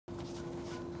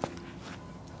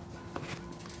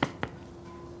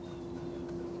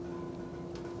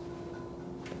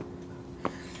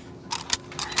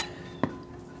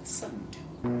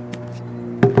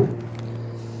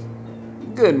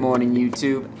Good morning,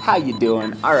 YouTube. How you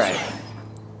doing? All right,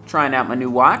 trying out my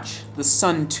new watch, the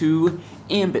Sun 2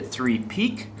 Ambit 3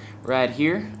 Peak, right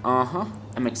here.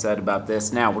 I'm excited about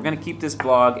this. Now, we're gonna keep this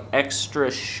vlog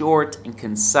extra short and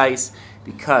concise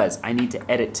because I need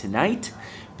to edit tonight,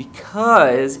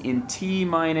 because in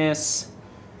T-minus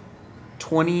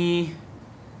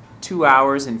 22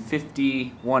 hours and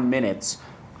 51 minutes,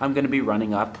 I'm gonna be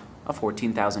running up a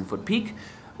 14,000 foot peak,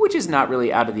 which is not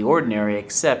really out of the ordinary,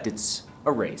 except it's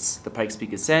a race. The Pikes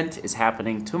Peak Ascent is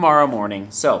happening tomorrow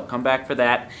morning, so come back for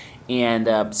that.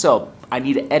 And so I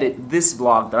need to edit this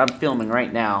vlog that I'm filming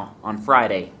right now on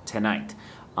Friday tonight,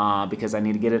 because I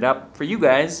need to get it up for you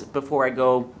guys before I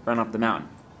go run up the mountain.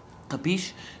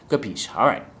 Capiche? Capiche. All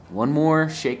right, one more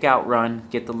shakeout run,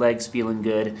 get the legs feeling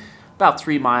good, about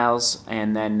 3 miles,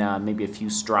 and then maybe a few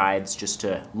strides just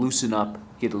to loosen up,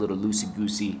 get a little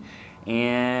loosey-goosey,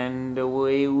 and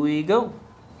away we go.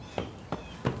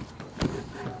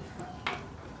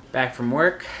 Back from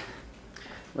work,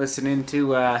 listening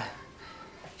to,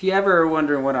 if you ever are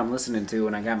wondering what I'm listening to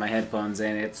when I got my headphones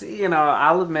in, it's, you know,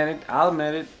 I'll admit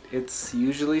it, it's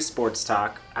usually sports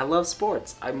talk. I love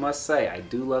sports, I must say, I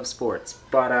do love sports,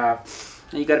 but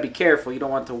you gotta be careful, you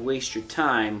don't want to waste your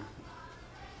time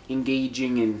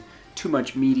engaging in too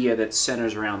much media that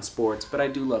centers around sports, but I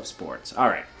do love sports. All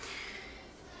right.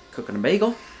 Cooking a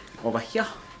bagel over here.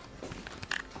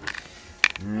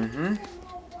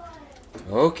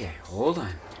 Okay, hold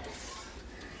on.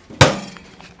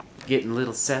 Getting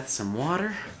little Seth some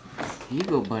water. Here you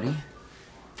go, buddy.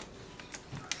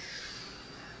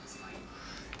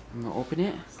 I'm gonna open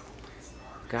it.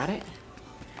 Got it?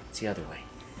 It's the other way.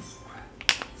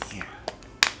 Here.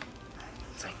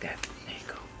 It's like that. There you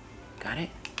go. Got it?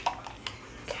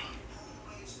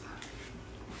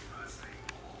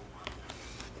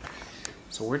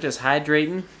 So we're just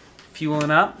hydrating,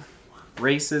 fueling up.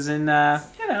 Race is in,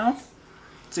 you know,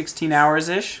 16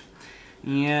 hours-ish.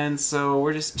 And so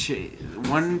we're just,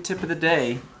 one tip of the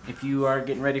day, if you are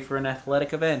getting ready for an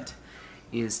athletic event,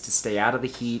 is to stay out of the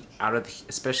heat,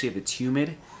 especially if it's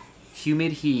humid.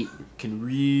 Humid heat can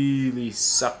really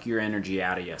suck your energy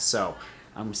out of you. So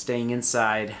I'm staying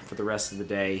inside for the rest of the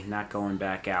day, not going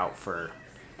back out for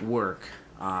work,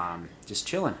 just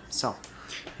chilling. So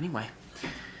anyway.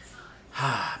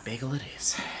 Bagel it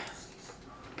is.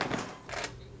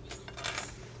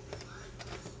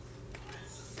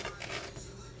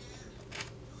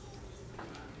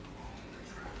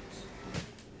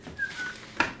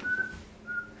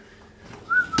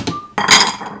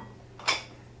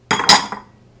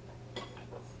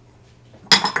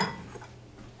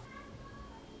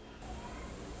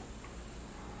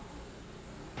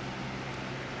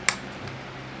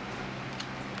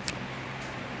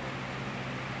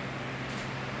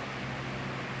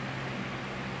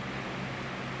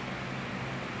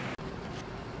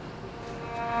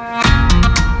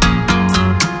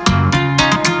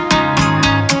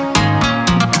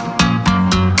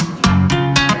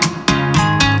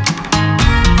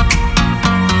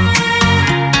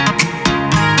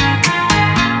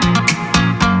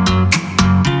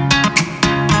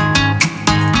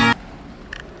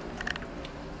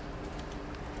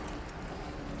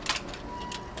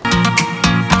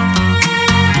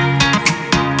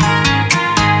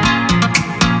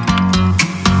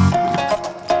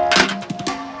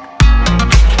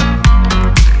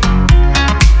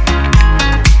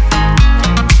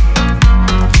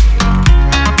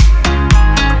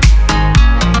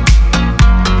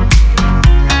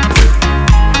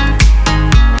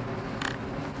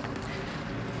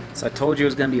 So I told you it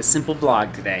was going to be a simple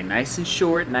vlog today. Nice and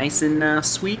short, nice and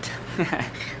sweet,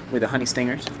 with the honey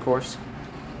stingers, of course.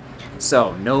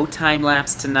 So, no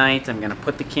time-lapse tonight. I'm going to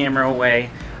put the camera away.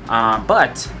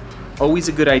 But, always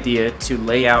a good idea to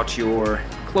lay out your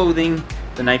clothing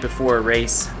the night before a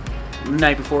race, the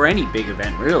night before any big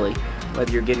event, really.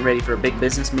 Whether you're getting ready for a big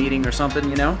business meeting or something,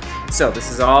 you know. So, this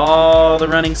is all the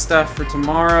running stuff for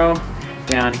tomorrow.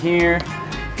 Down here,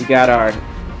 we got our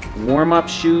warm-up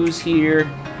shoes here.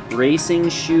 Racing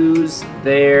shoes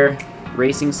there,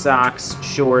 racing socks,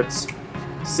 shorts,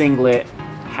 singlet,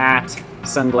 hat,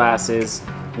 sunglasses,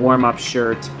 warm-up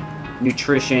shirt,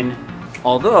 nutrition.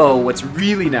 Although, what's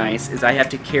really nice is I have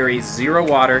to carry 0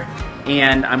 water,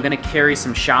 and I'm going to carry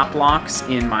some shop locks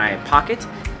in my pocket,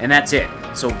 and that's it.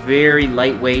 So very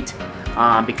lightweight,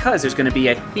 because there's going to be,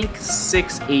 I think,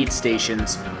 6 aid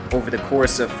stations over the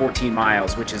course of 14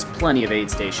 miles, which is plenty of aid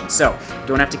stations. So,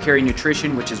 don't have to carry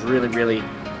nutrition, which is really, really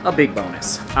a big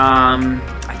bonus.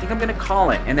 I think I'm gonna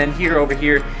call it. And then over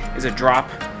here is a drop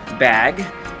bag.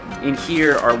 In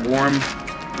here are warm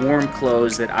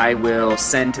clothes that I will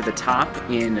send to the top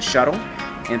in the shuttle.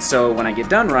 And so when I get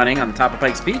done running on the top of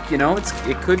Pikes Peak, you know,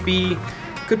 it could be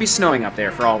snowing up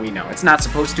there for all we know. It's not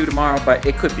supposed to tomorrow, but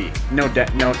it could be. No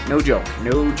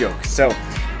joke. So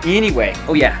anyway,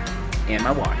 oh yeah, and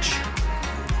my watch.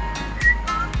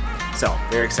 So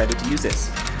very excited to use this.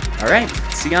 All right,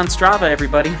 see you on Strava,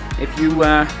 everybody. If you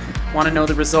want to know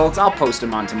the results, I'll post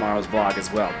them on tomorrow's vlog as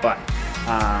well. But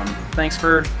thanks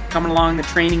for coming along the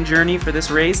training journey for this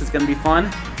race. It's going to be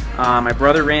fun. My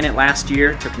brother ran it last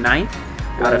year, took 9th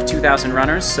out of 2,000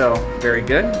 runners, so very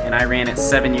good. And I ran it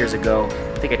 7 years ago.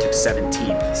 I think I took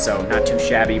 17th, so not too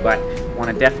shabby, but want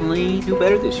to definitely do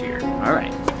better this year. All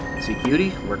right, see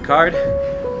beauty, work hard,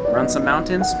 run some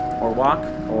mountains, or walk,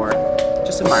 or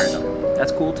just admire them.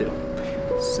 That's cool too.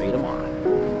 See you tomorrow.